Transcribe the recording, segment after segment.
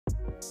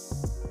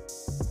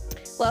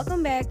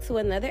Welcome back to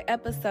another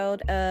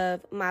episode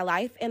of My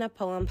Life in a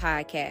Poem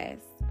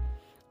podcast.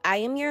 I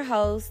am your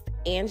host,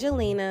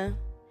 Angelina,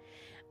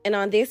 and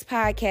on this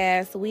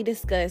podcast, we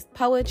discuss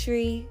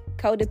poetry,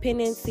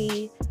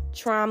 codependency,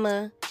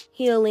 trauma,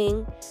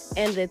 healing,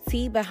 and the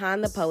tea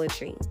behind the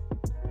poetry.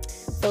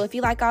 So if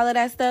you like all of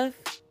that stuff,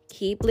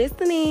 keep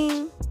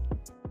listening.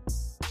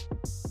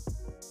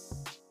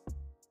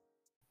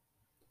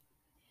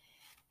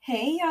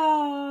 Hey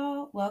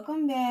y'all,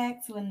 welcome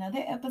back to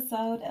another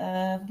episode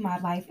of My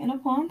Life in a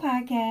Poem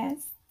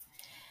podcast.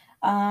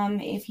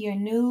 If you're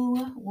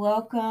new,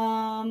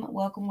 welcome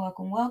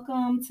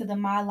to the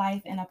My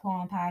Life in a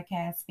Poem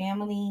podcast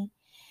family.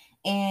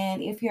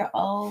 And if you're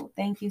old,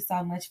 thank you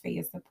so much for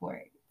your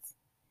support.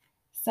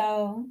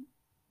 So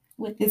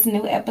with this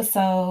new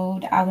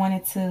episode, I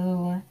wanted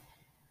to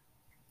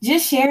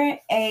just share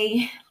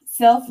a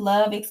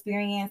self-love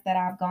experience that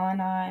I've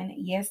gone on.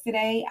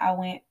 Yesterday, I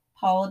went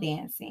pole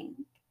dancing.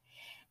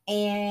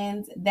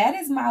 And that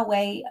is my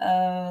way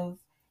of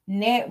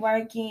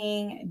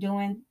networking,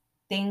 doing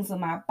things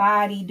with my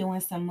body, doing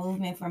some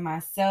movement for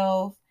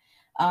myself.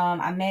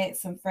 I met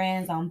some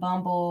friends on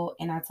Bumble,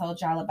 and I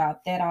told y'all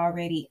about that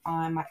already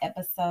on my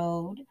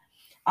episode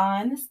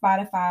on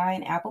Spotify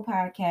and Apple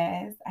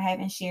Podcasts. I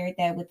haven't shared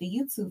that with the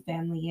YouTube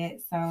family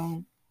yet.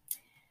 So,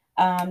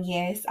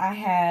 yes, I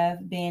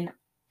have been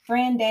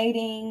friend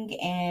dating,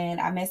 and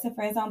I met some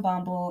friends on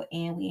Bumble,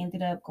 and we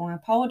ended up going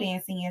pole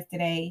dancing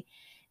yesterday,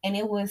 and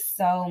it was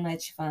so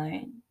much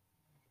fun.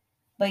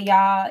 But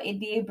y'all, it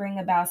did bring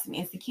about some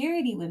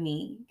insecurity with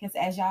me because,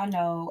 as y'all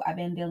know, I've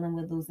been dealing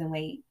with losing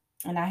weight,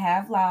 and I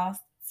have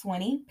lost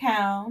 20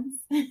 pounds.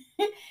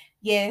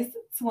 Yes,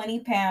 20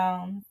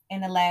 pounds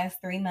in the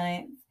last 3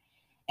 months.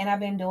 And I've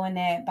been doing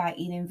that by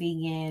eating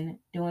vegan,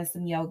 doing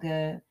some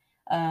yoga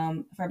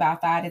for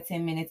about 5 to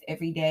 10 minutes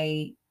every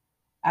day.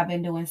 I've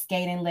been doing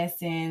skating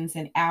lessons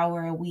an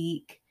hour a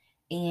week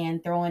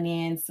and throwing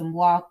in some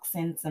walks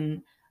and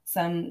some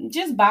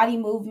just body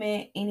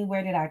movement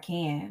anywhere that I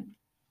can.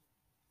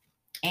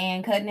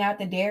 And cutting out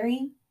the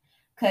dairy,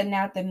 cutting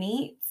out the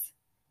meats,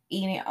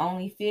 eating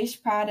only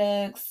fish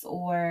products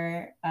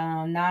or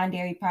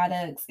non-dairy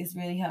products. It's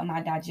really helped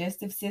my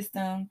digestive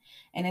system,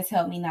 and it's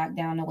helped me knock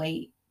down the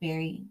weight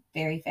very,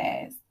 very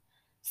fast.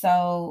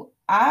 So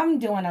I'm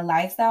doing a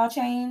lifestyle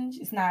change.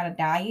 It's not a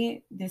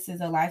diet. This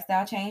is a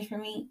lifestyle change for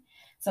me.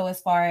 So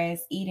as far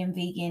as eating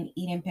vegan,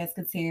 eating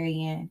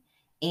pescatarian,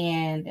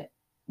 and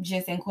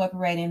just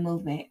incorporating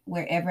movement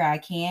wherever I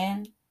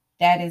can,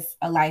 that is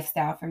a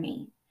lifestyle for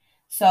me.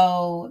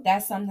 So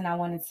that's something I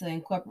wanted to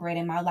incorporate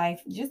in my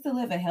life just to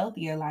live a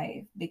healthier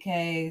life,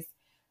 because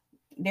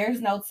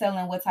there's no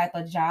telling what type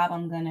of job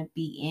I'm going to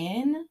be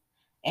in.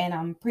 And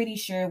I'm pretty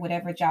sure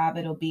whatever job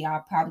it'll be,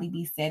 I'll probably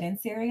be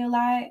sedentary a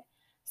lot.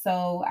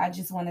 So I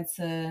just wanted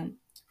to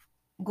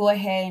go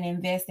ahead and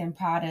invest in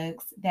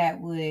products that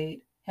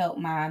would help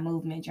my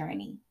movement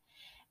journey.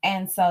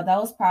 And so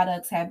those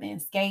products have been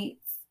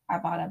skates. I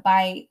bought a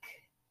bike.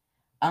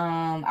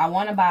 I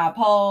want to buy a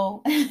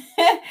pole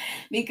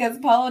because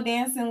pole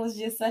dancing was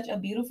just such a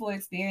beautiful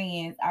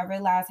experience. I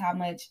realized how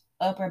much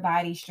upper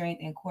body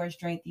strength and core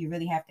strength you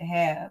really have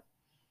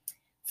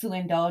to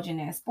indulge in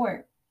that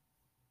sport.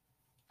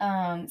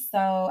 So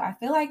I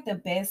feel like the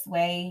best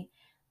way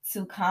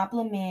to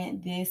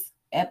complement this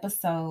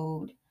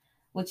episode,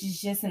 which is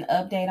just an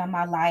update on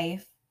my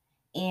life,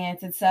 and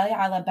to tell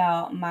y'all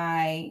about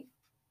my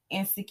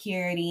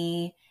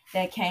insecurity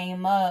that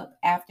came up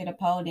after the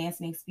pole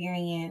dancing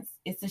experience,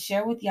 is to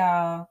share with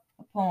y'all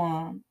a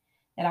poem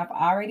that I've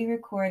already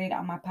recorded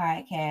on my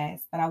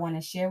podcast, but I want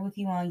to share with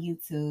you on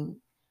YouTube,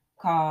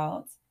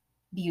 called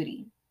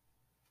Beauty.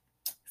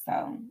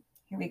 So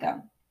here we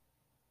go.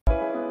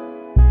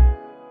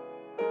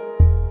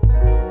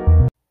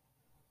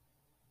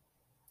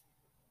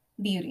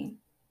 Beauty.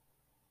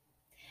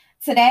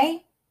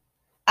 Today,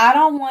 I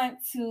don't want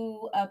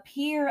to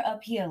appear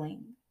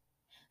appealing,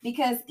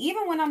 because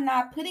even when I'm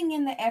not putting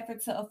in the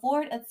effort to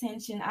afford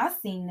attention, I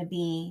seem to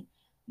be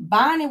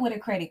buying it with a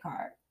credit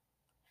card.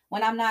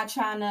 When I'm not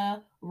trying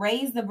to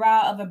raise the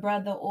brow of a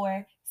brother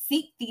or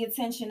seek the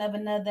attention of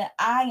another,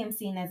 I am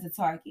seen as a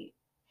target.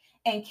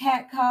 And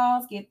cat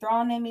calls get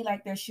thrown at me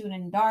like they're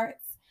shooting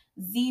darts.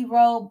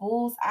 Zero,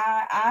 bullseye.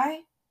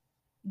 I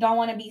don't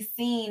want to be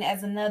seen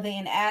as another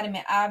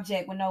inanimate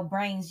object with no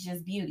brains,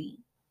 just beauty.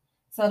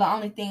 So the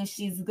only thing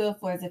she's good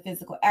for is a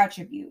physical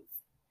attribute.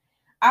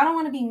 I don't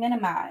want to be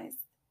minimized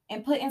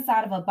and put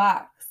inside of a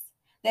box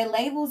that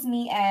labels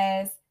me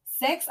as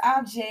sex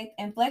object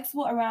and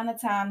flexible around the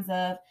times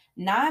of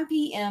 9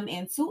 p.m.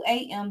 and 2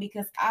 a.m.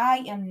 because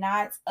I am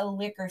not a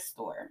liquor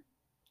store.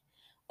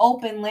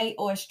 Open late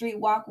or a street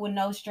walk with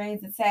no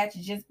strings attached.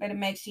 You just better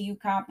make sure you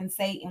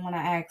compensate. And when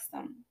I ask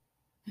them,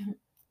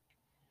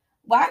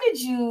 why did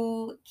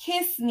you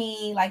kiss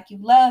me like you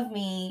love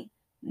me,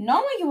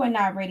 knowing you were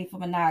not ready for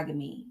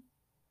monogamy?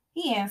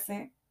 He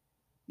answered,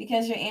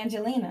 because you're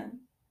Angelina.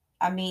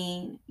 I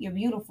mean, you're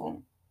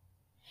beautiful.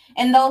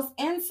 And those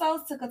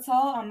insults took a toll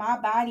on my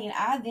body, and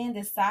I then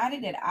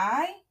decided that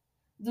I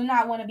do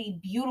not want to be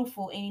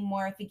beautiful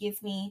anymore if it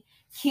gets me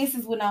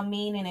kisses with no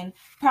meaning and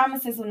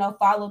promises with no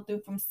follow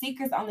through from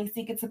seekers only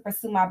seeking to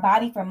pursue my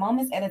body for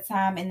moments at a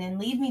time and then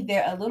leave me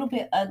there a little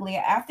bit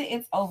uglier after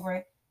it's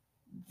over.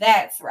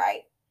 That's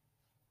right.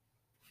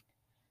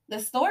 The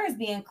store is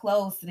being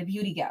closed to the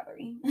beauty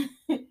gallery.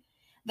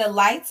 The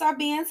lights are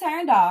being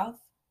turned off.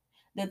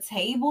 The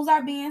tables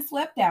are being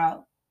swept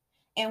out.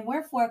 And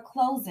we're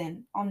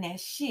foreclosing on that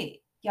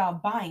shit y'all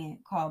buying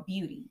called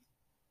beauty.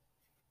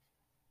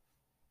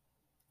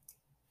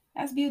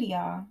 That's beauty,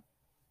 y'all.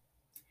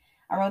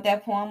 I wrote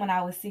that poem when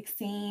I was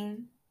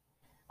 16.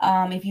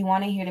 If you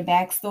want to hear the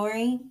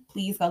backstory,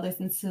 please go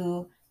listen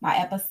to my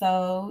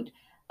episode.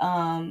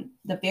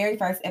 The very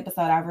first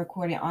episode I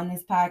recorded on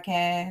this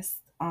podcast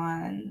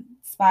on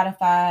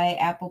Spotify,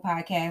 Apple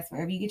Podcasts,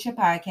 wherever you get your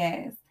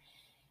podcasts.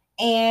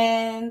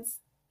 And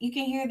you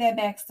can hear that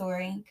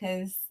backstory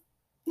because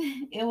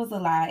it was a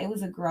lot. It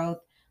was a growth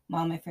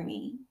moment for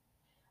me.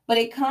 But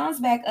it comes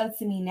back up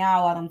to me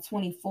now while I'm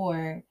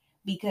 24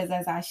 because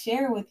as I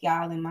shared with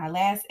y'all in my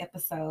last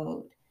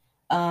episode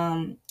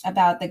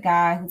about the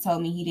guy who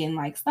told me he didn't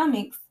like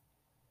stomachs,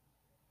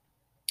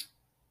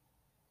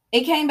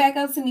 it came back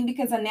up to me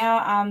because now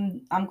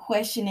I'm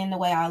questioning the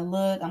way I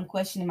look. I'm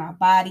questioning my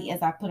body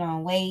as I put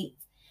on weight.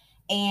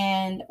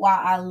 And while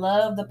I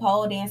love the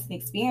pole dancing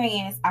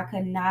experience, I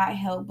could not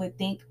help but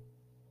think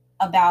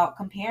about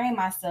comparing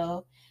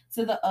myself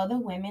to the other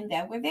women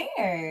that were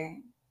there.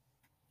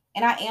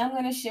 And I am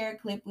going to share a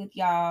clip with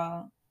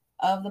y'all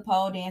of the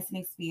pole dancing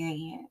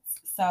experience.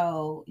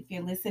 So if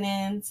you're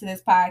listening to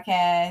this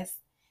podcast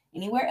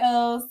anywhere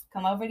else,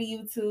 come over to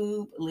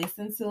YouTube,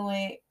 listen to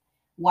it,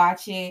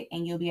 watch it,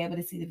 and you'll be able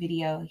to see the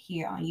video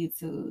here on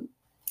YouTube.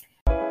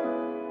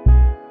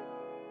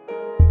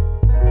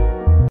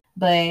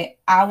 But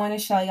I want to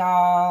show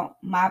y'all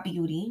my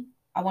beauty.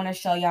 I want to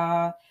show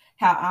y'all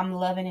how I'm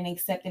loving and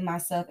accepting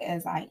myself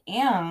as I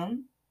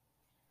am.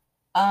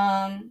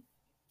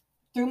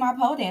 Through my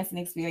pole dancing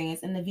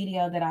experience in the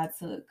video that I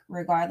took,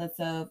 regardless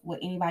of what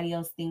anybody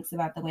else thinks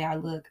about the way I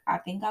look, I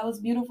think I was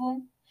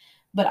beautiful.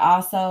 But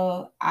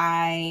also,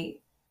 I,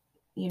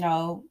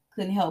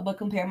 couldn't help but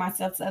compare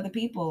myself to other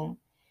people.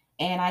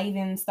 And I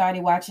even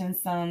started watching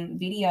some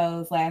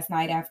videos last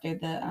night after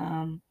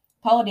the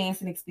pole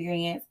dancing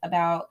experience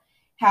about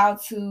how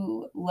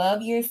to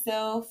love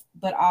yourself,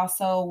 but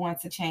also want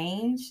to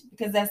change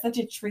because that's such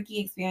a tricky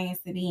experience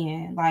to be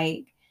in.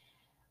 Like,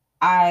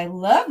 I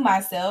love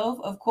myself,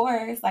 of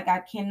course. Like, I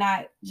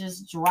cannot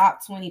just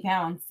drop 20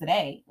 pounds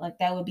today. Like,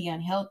 that would be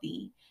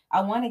unhealthy.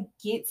 I want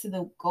to get to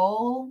the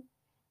goal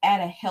at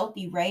a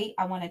healthy rate.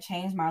 I want to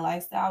change my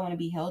lifestyle. I want to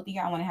be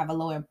healthier. I want to have a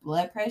lower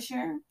blood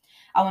pressure.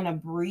 I want to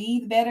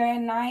breathe better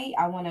at night.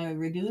 I want to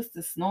reduce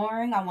the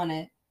snoring. I want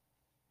to,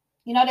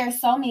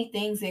 there's so many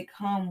things that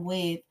come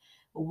with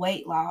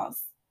weight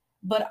loss.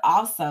 But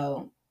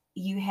also,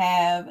 you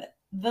have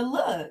the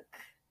look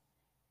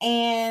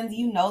and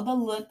you know the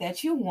look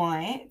that you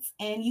want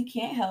and you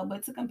can't help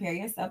but to compare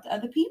yourself to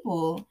other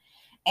people.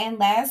 And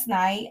last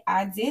night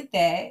I did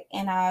that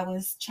and I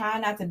was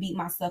trying not to beat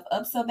myself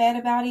up so bad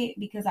about it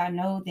because I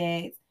know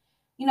that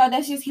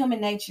that's just human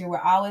nature. We're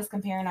always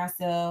comparing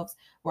ourselves.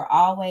 We're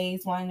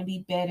always wanting to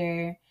be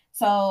better.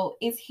 So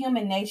it's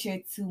human nature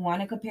to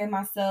want to compare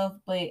myself,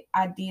 but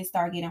I did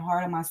start getting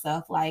hard on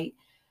myself like,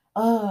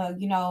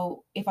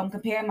 if I'm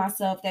comparing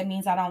myself, that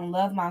means I don't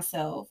love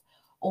myself.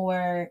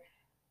 Or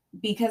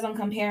because I'm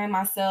comparing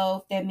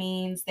myself, that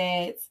means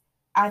that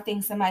I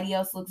think somebody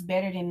else looks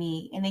better than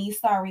me. And then you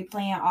start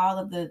replaying all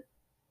of the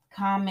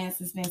comments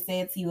that's been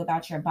said to you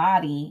about your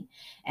body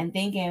and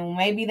thinking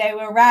maybe they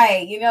were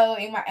right.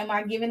 Am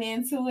I giving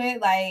into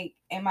it? Like,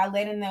 am I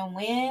letting them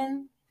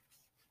win?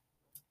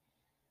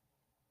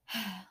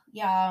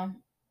 Y'all,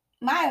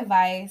 my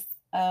advice,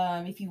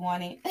 if you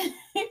want it,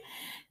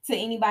 to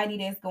anybody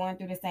that's going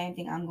through the same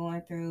thing I'm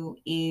going through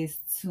is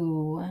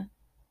to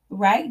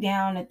write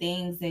down the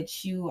things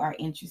that you are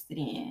interested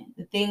in,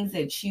 the things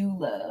that you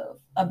love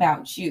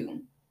about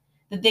you,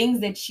 the things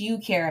that you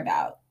care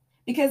about.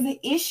 Because the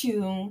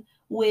issue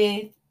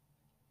with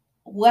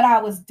what I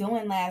was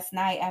doing last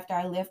night after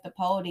I left the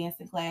pole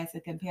dancing class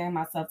and comparing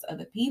myself to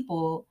other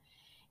people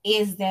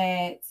is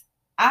that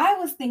I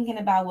was thinking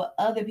about what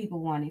other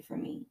people wanted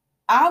from me.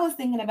 I was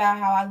thinking about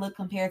how I look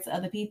compared to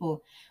other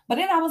people. But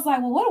then I was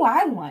like, well, what do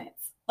I want?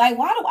 Like,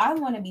 why do I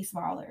want to be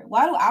smaller?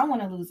 Why do I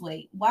want to lose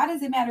weight? Why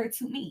does it matter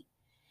to me?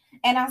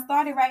 And I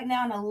started writing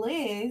down a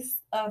list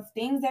of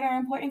things that are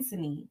important to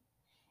me.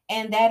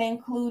 And that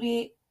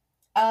included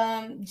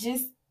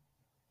just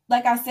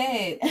like I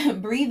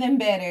said, breathing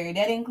better.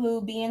 That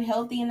included being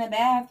healthy in the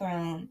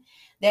bathroom.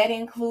 That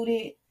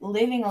included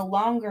living a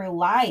longer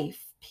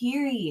life,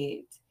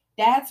 period.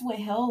 That's what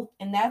health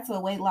and that's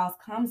what weight loss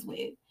comes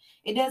with.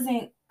 It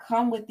doesn't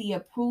come with the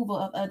approval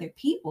of other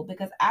people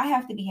because I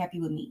have to be happy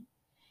with me.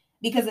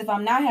 Because if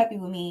I'm not happy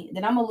with me,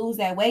 then I'm going to lose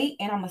that weight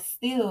and I'm going to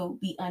still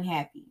be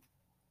unhappy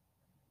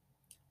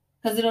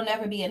because it'll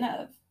never be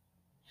enough.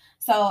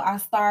 So I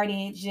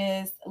started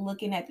just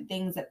looking at the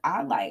things that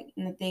I like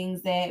and the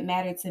things that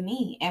matter to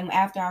me. And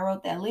after I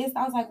wrote that list,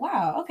 I was like,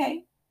 wow,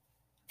 okay.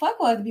 Fuck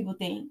what other people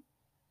think.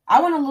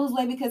 I want to lose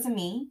weight because of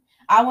me.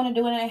 I want to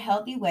do it in a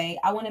healthy way.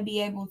 I want to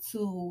be able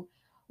to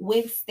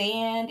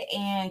withstand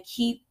and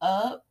keep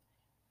up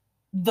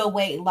the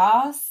weight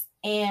loss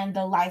and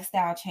the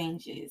lifestyle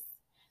changes.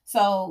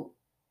 So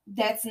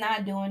that's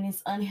not doing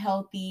this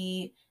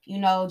unhealthy,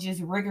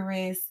 just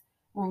rigorous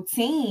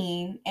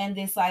routine and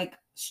this like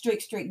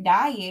strict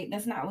diet.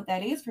 That's not what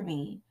that is for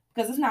me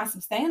because it's not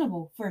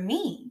sustainable for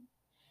me.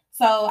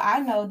 So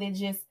I know that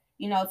just,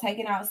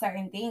 taking out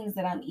certain things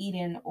that I'm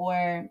eating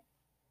or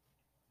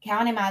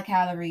counting my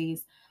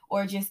calories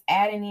or just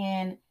adding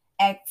in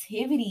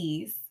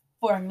activities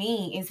for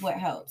me is what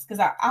helps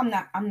because I'm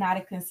not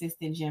a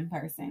consistent gym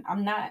person. I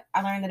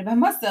learned that about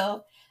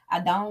myself. I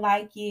don't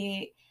like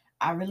it.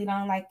 I really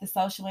don't like the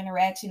social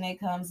interaction that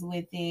comes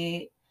with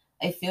it.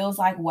 It feels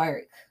like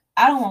work.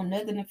 I don't want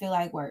nothing to feel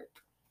like work.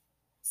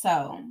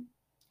 So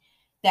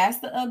that's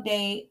the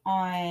update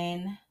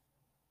on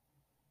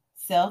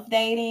self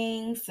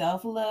dating,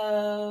 self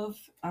love,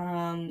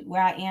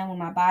 where I am with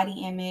my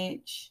body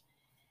image.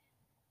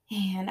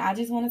 And I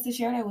just wanted to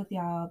share that with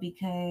y'all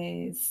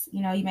because,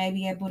 you may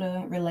be able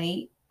to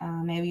relate.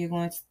 Maybe you're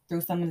going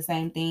through some of the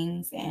same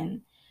things,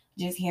 and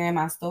just hearing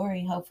my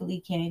story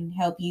hopefully can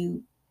help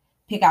you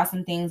pick out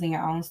some things in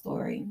your own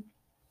story.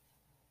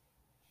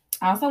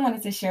 I also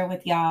wanted to share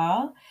with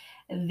y'all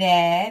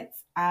that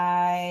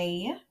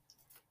I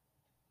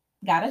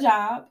got a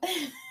job.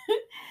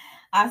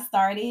 I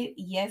started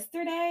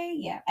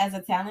yesterday, as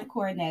a talent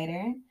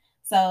coordinator.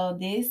 So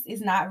this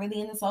is not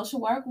really in the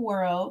social work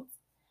world.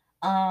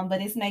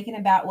 But it's making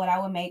about what I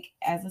would make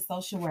as a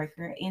social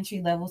worker,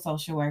 entry level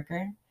social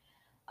worker.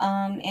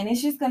 And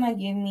it's just gonna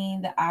give me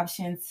the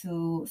option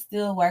to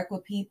still work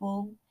with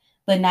people,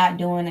 but not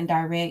doing a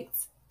direct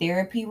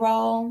therapy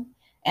role.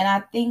 And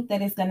I think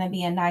that it's gonna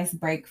be a nice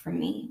break for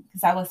me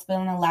because I was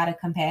feeling a lot of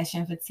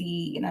compassion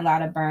fatigue and a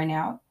lot of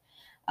burnout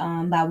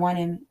by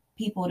wanting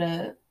people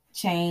to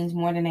change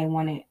more than they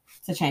wanted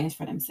to change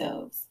for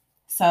themselves.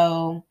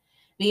 So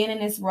being in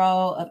this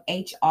role of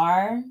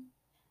HR,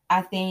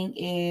 I think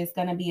is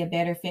going to be a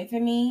better fit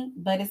for me,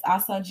 but it's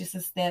also just a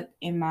step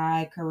in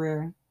my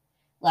career.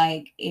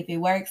 Like, if it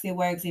works, it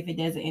works. If it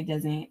doesn't, it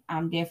doesn't.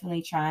 I'm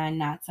definitely trying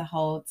not to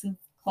hold too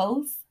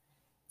close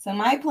to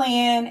my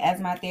plan. As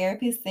my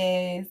therapist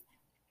says,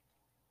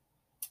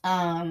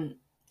 um,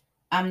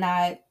 I'm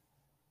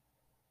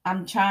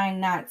trying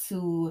not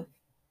to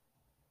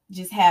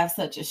just have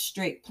such a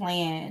strict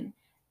plan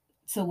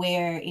to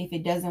where if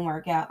it doesn't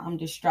work out, I'm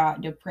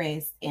distraught,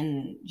 depressed,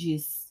 and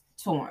just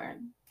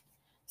torn.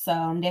 So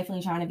I'm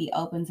definitely trying to be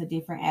open to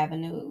different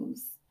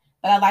avenues.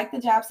 But I like the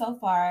job so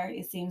far.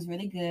 It seems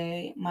really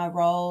good. My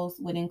roles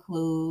would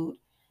include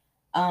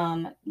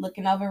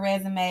looking over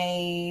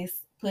resumes,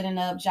 putting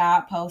up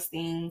job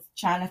postings,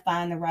 trying to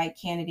find the right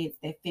candidates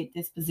that fit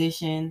this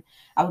position.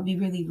 I would be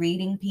really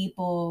reading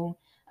people,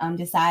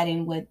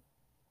 deciding what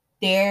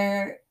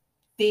their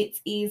fit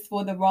is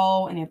for the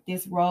role and if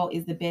this role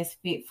is the best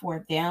fit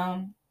for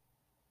them.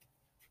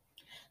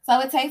 So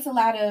it takes a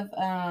lot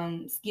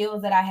of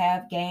skills that I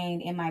have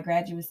gained in my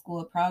graduate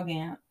school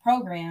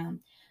program,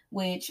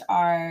 which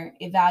are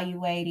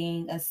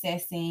evaluating,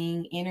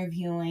 assessing,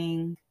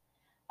 interviewing,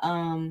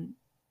 um,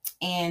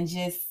 and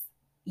just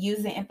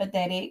using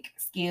empathetic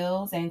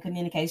skills and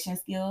communication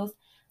skills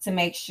to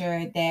make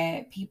sure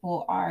that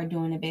people are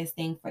doing the best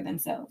thing for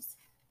themselves.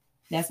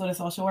 That's what a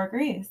social worker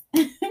is.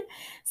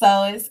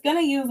 So it's going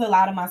to use a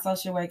lot of my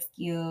social work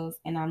skills,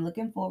 and I'm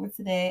looking forward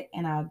to that.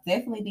 And I'll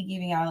definitely be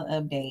giving y'all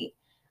an update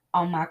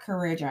on my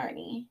career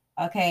journey.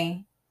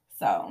 Okay.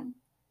 So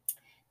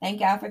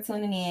thank y'all for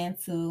tuning in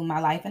to my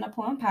Life in a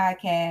Poem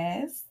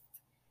podcast.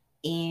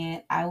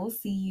 And I will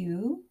see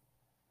you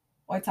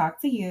or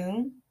talk to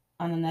you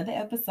on another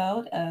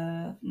episode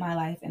of my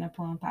Life in a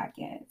Poem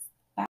podcast.